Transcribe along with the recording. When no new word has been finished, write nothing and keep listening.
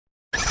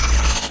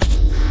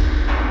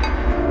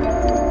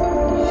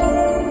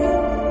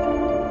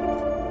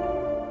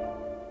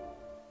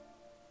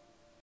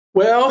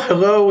Well,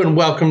 hello and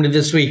welcome to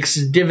this week's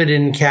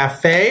Dividend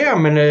Cafe.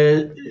 I'm going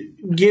to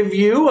give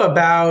you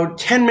about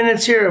 10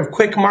 minutes here of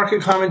quick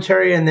market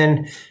commentary and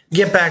then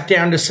get back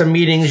down to some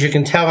meetings. You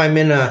can tell I'm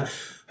in a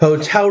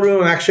hotel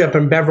room. I'm actually up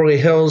in Beverly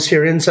Hills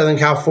here in Southern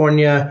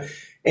California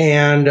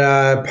and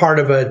part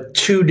of a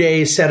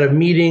 2-day set of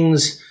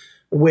meetings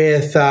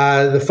with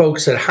the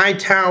folks at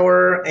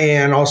HighTower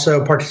and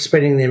also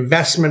participating in the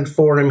investment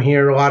forum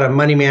here. A lot of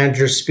money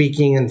managers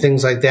speaking and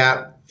things like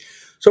that.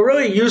 So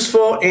really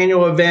useful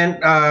annual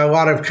event, a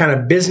lot of kind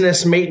of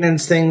business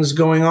maintenance things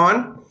going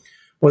on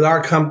with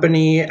our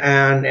company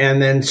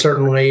and then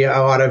certainly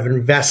a lot of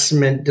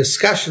investment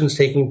discussions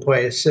taking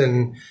place.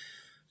 And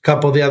a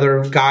couple of the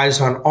other guys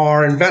on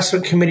our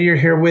investment committee are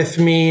here with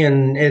me,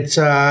 and it's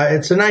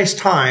a nice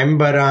time,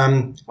 but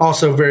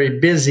also very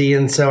busy.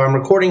 And so I'm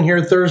recording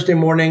here Thursday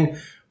morning.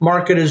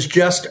 Market has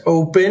just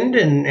opened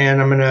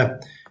and I'm going to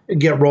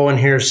get rolling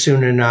here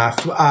soon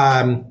enough.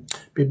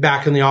 Be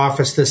back in the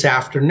office this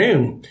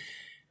afternoon.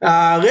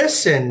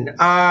 The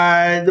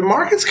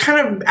market's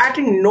kind of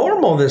acting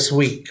normal this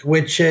week,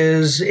 which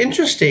is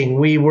interesting.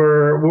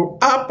 We're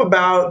up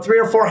about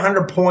 300 or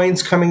 400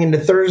 points coming into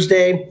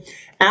Thursday.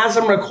 As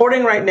I'm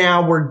recording right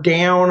now, we're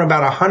down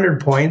about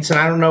 100 points, and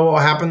I don't know what will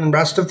happen the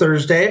rest of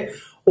Thursday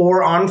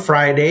or on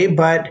Friday,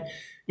 but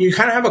you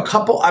kind of have a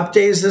couple up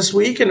days this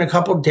week and a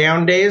couple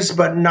down days,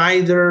 but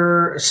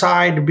neither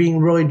side being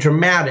really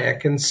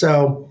dramatic. And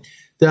so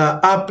the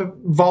up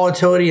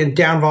volatility and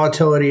down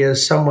volatility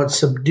is somewhat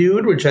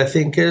subdued, which I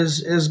think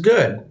is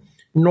good,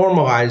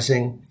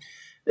 normalizing.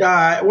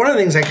 One of the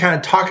things I kind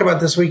of talk about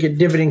this week at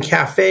Dividend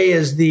Cafe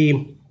is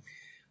the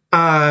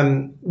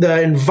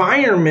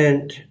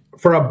environment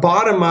for a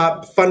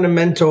bottom-up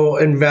fundamental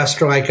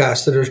investor like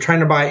us that is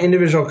trying to buy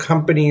individual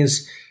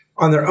companies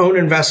on their own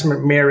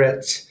investment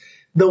merits.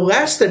 The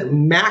less that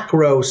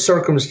macro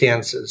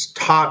circumstances,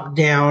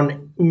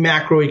 top-down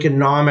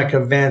macroeconomic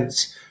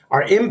events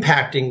are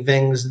impacting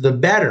things, the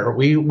better.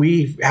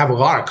 We have a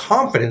lot of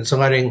confidence in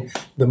letting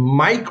the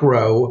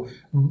micro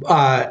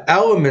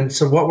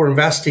elements of what we're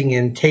investing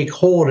in take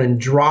hold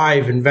and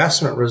drive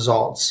investment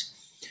results.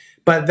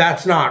 But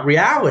that's not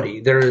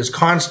reality. There is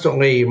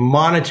constantly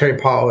monetary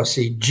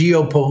policy,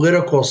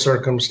 geopolitical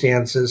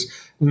circumstances,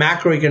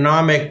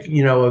 macroeconomic,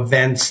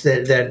 events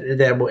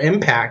that will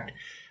impact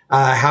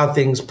how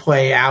things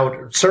play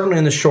out, certainly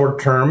in the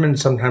short term and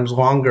sometimes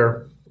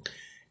longer.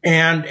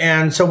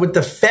 And so with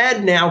the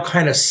Fed now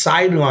kind of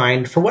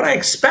sidelined for what I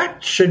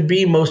expect should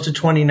be most of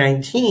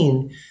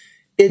 2019,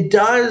 it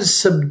does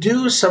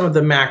subdue some of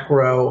the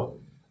macro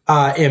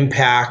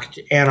impact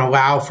and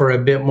allow for a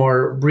bit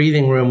more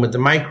breathing room with the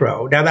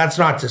micro. Now, that's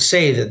not to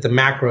say that the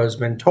macro has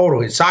been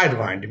totally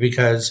sidelined,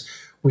 because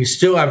we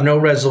still have no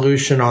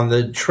resolution on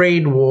the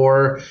trade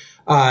war.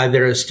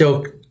 There is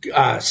still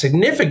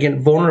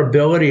significant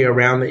vulnerability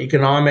around the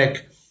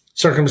economic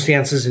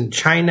circumstances in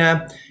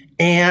China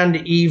and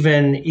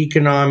even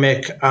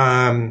economic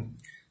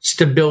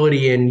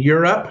stability in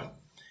Europe.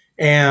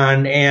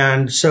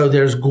 And so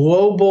there's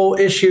global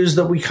issues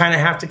that we kind of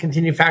have to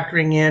continue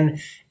factoring in.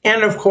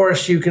 And of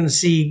course, you can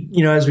see,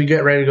 as we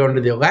get ready to go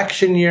into the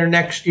election year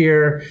next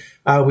year,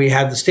 we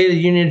had the State of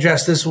the Union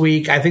address this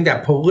week. I think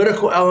that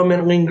political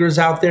element lingers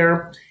out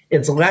there.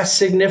 It's less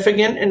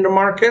significant in the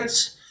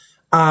markets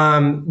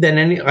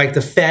than like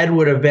the Fed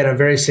would have been a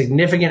very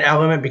significant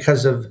element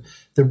because of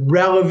the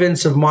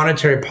relevance of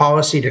monetary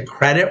policy to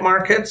credit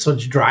markets,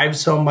 which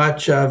drives so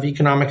much of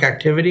economic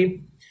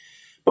activity.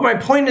 But my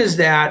point is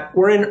that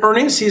we're in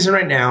earnings season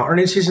right now.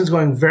 Earnings season is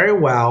going very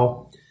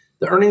well.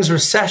 The earnings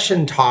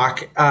recession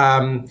talk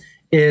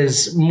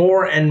is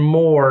more and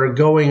more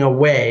going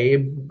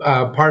away,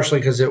 partially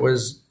because it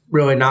was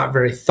really not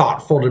very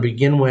thoughtful to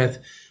begin with,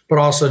 but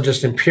also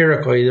just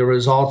empirically, the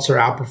results are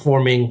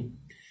outperforming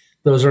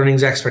those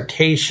earnings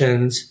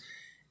expectations.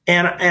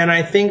 And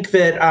I think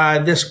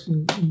that this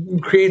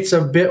creates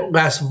a bit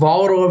less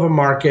volatile of a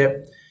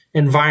market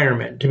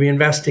environment to be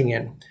investing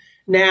in.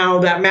 Now,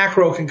 that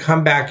macro can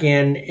come back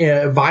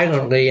in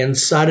violently and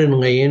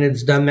suddenly, and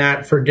it's done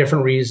that for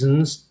different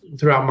reasons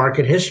throughout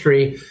market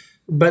history.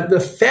 But the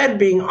Fed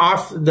being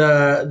off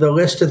the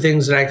list of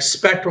things that I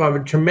expect will have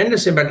a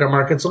tremendous impact on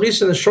markets, at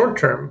least in the short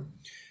term.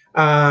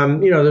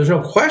 There's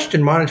no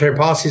question monetary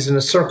policy is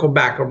going to circle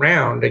back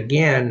around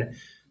again.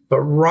 But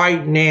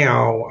right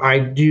now, I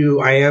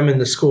am in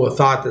the school of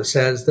thought that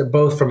says that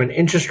both from an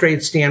interest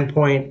rate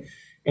standpoint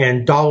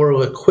and dollar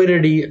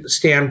liquidity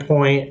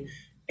standpoint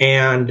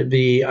and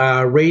the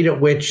rate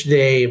at which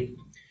they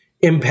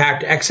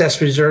impact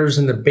excess reserves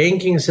in the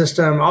banking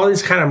system, all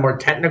these kind of more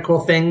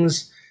technical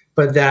things,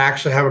 but that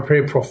actually have a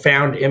pretty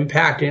profound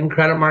impact in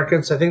credit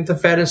markets. I think the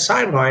Fed is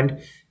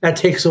sidelined. That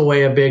takes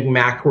away a big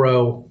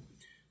macro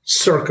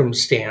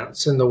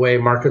circumstance in the way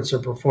markets are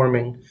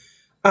performing.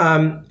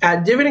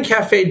 At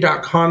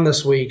dividendcafe.com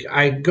this week,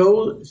 I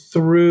go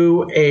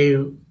through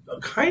a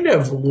kind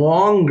of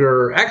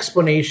longer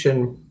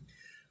explanation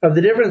of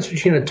the difference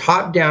between a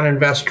top-down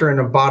investor and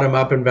a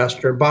bottom-up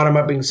investor.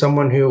 Bottom-up being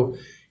someone who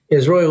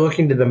is really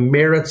looking to the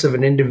merits of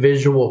an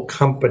individual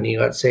company,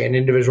 let's say an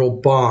individual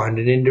bond,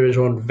 an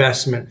individual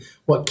investment,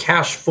 what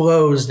cash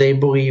flows they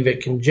believe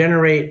it can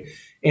generate,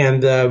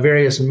 and the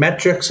various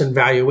metrics and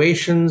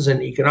valuations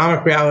and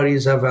economic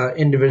realities of an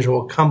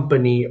individual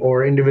company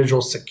or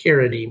individual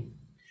security.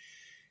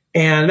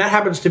 And that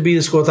happens to be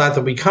the school of thought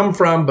that we come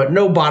from, but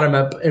no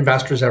bottom-up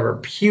investor is ever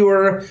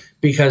pure,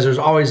 because there's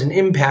always an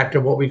impact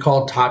of what we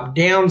call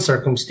top-down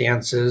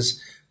circumstances,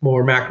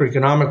 more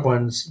macroeconomic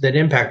ones that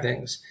impact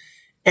things.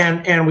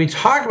 And we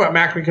talk about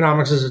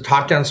macroeconomics as a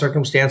top-down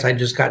circumstance. I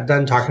just got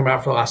done talking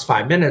about it for the last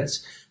 5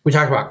 minutes. We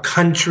talk about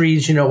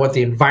countries, you know, what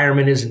the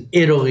environment is in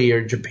Italy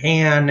or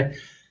Japan.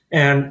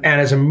 And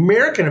as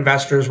American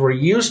investors, we're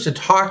used to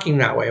talking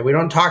that way. We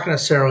don't talk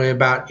necessarily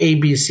about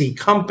ABC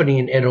company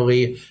in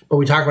Italy, but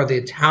we talk about the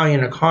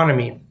Italian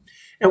economy.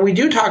 And we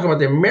do talk about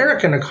the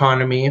American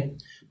economy,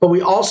 but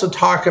we also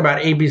talk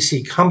about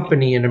ABC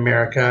company in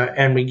America,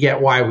 and we get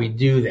why we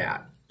do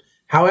that.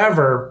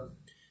 However,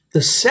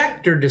 the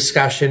sector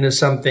discussion is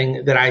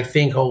something that I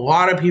think a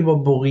lot of people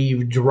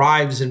believe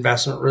drives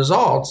investment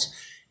results.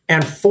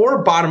 And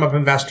for bottom-up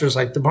investors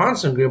like the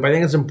Bahnsen Group, I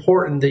think it's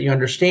important that you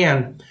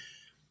understand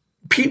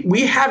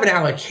we have an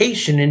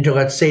allocation into,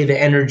 let's say,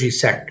 the energy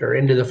sector,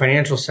 into the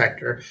financial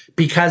sector,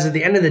 because at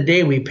the end of the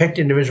day, we picked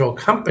individual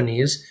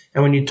companies,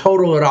 and when you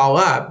total it all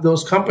up,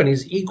 those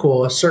companies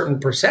equal a certain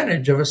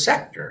percentage of a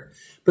sector.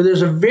 But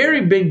there's a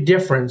very big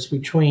difference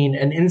between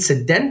an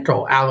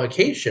incidental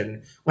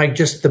allocation, like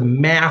just the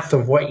math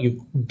of what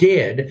you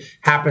did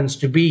happens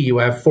to be you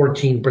have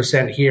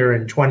 14% here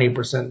and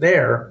 20%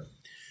 there,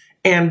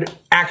 and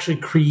actually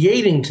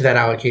creating to that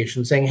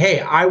allocation, saying,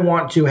 hey, I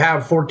want to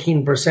have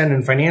 14%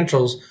 in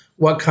financials.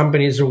 What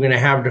companies are we going to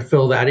have to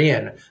fill that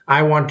in?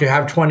 I want to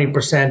have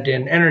 20%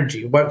 in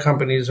energy. What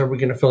companies are we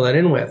going to fill that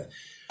in with?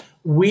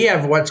 We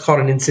have what's called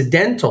an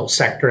incidental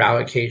sector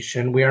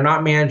allocation. We are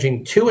not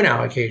managing to an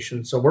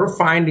allocation. So we're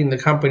finding the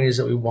companies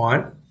that we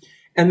want.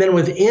 And then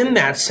within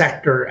that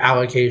sector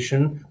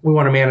allocation, we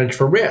want to manage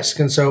for risk.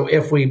 And so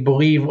if we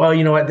believe, well,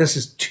 you know what, this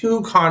is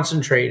too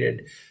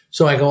concentrated.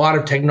 So like a lot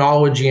of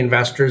technology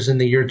investors in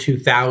the year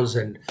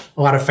 2000,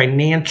 a lot of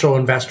financial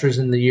investors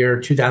in the year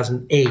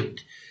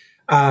 2008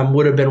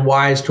 would have been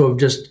wise to have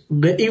just,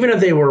 even if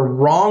they were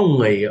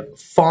wrongly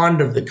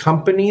fond of the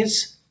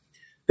companies,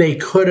 they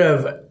could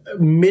have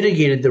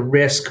mitigated the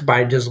risk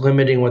by just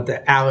limiting what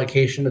the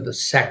allocation of the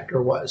sector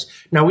was.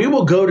 Now, we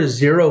will go to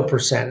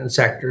 0% in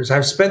sectors.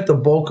 I've spent the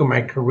bulk of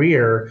my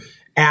career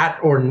at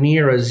or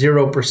near a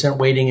 0%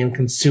 weighting in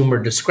consumer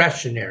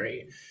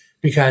discretionary,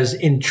 because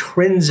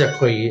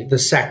intrinsically the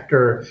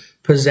sector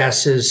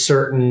possesses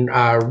certain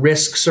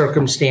risk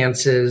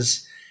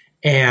circumstances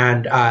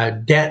and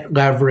debt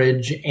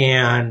leverage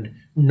and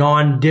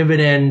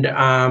non-dividend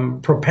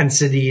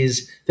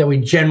propensities that we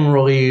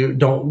generally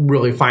don't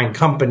really find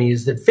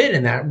companies that fit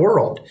in that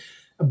world.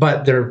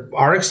 But there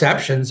are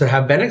exceptions. There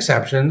have been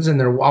exceptions, and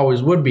there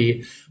always would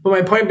be. But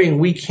my point being,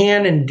 we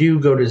can and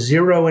do go to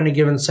zero in a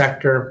given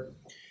sector,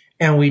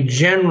 and we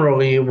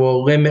generally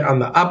will limit on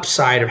the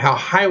upside of how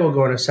high we'll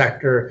go in a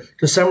sector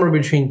to somewhere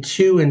between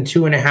 2 and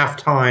 2.5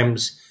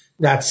 times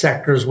that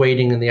sector's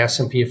weighting in the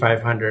S&P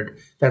 500.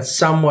 That's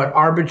somewhat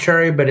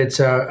arbitrary, but it's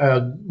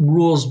a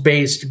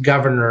rules-based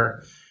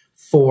governor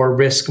for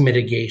risk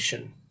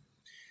mitigation.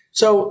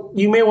 So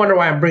you may wonder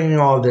why I'm bringing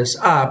all of this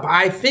up.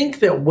 I think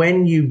that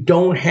when you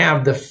don't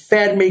have the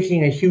Fed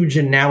making a huge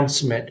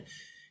announcement,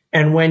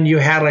 and when you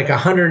had like a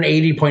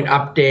 180-point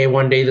up day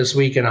one day this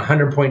week and a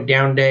 100-point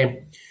down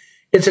day,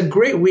 it's a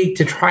great week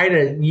to try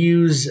to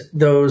use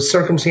those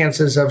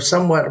circumstances of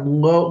somewhat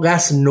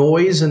less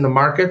noise in the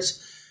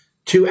markets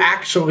to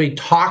actually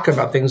talk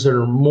about things that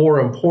are more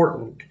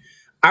important.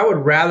 I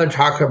would rather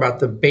talk about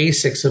the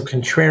basics of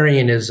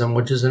contrarianism,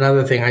 which is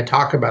another thing I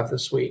talk about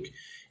this week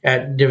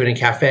at Dividend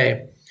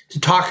Cafe, to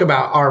talk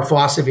about our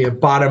philosophy of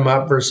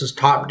bottom-up versus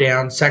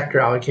top-down sector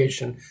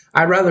allocation.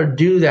 I'd rather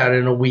do that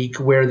in a week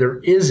where there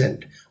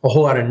isn't a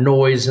whole lot of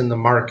noise in the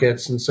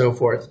markets and so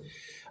forth.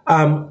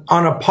 On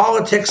a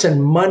politics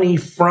and money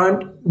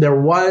front, there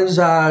was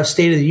a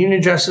State of the Union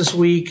address this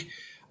week.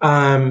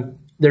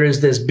 There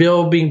is this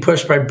bill being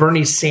pushed by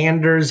Bernie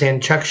Sanders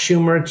and Chuck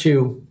Schumer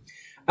to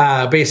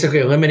basically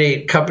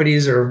eliminate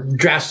companies or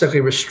drastically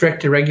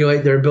restrict and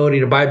regulate their ability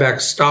to buy back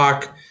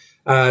stock.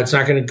 It's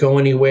not going to go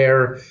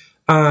anywhere.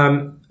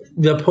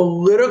 The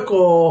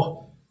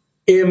political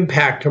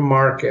impact to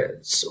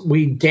markets,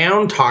 we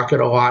down talk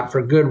it a lot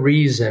for good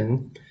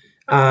reason.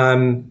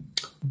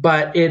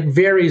 But it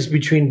varies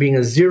between being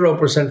a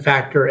 0%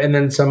 factor and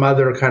then some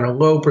other kind of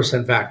low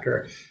percent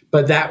factor.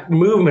 But that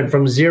movement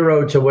from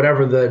 0 to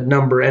whatever the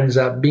number ends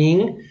up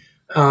being,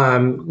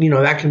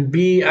 that can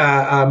be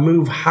a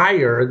move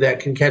higher that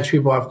can catch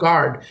people off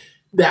guard.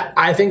 That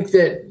I think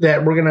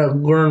that we're going to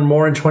learn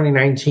more in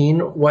 2019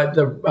 what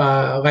the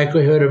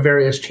likelihood of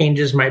various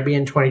changes might be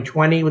in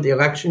 2020 with the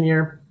election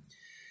year.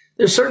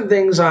 There's certain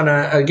things on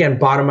again,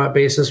 bottom-up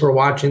basis. We're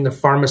watching the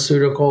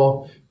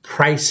pharmaceutical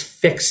price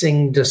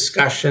fixing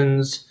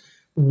discussions,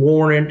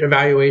 warrant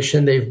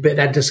evaluation.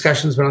 That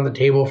discussion's been on the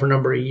table for a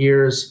number of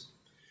years.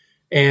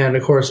 And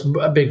of course,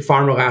 a big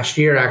pharma last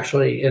year,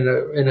 actually in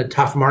a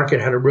tough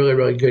market, had a really,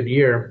 really good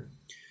year.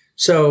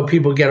 So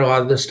people get a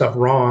lot of this stuff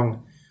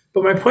wrong.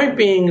 But my point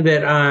being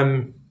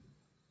that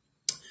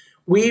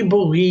we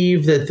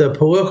believe that the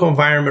political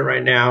environment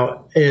right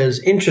now is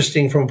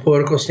interesting from a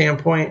political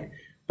standpoint,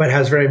 but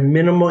has very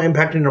minimal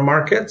impact in the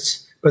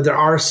markets. But there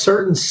are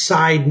certain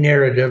side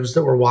narratives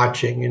that we're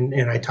watching,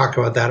 and I talk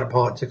about that at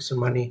Politics and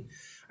Money.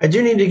 I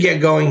do need to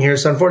get going here,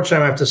 so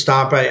unfortunately I have to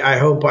stop. I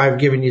hope I've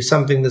given you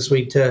something this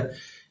week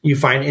you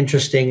find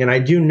interesting. And I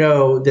do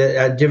know that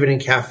at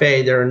Dividend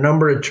Cafe, there are a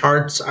number of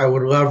charts I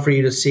would love for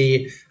you to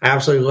see. I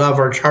absolutely love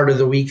our chart of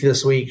the week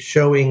this week,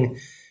 showing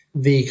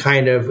the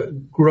kind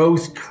of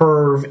growth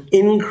curve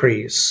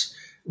increase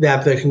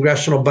that the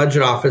Congressional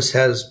Budget Office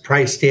has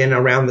priced in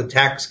around the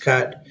tax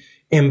cut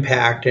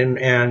impact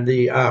and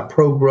the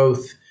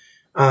pro-growth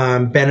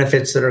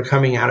benefits that are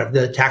coming out of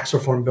the tax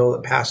reform bill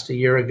that passed a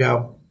year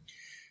ago.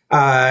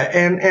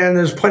 And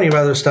there's plenty of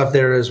other stuff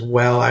there as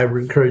well I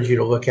would encourage you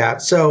to look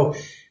at. So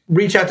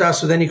reach out to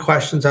us with any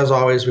questions. As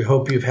always, we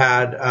hope you've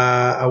had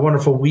a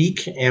wonderful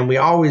week. And we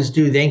always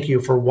do thank you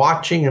for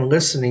watching and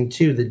listening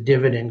to the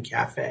Dividend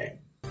Cafe.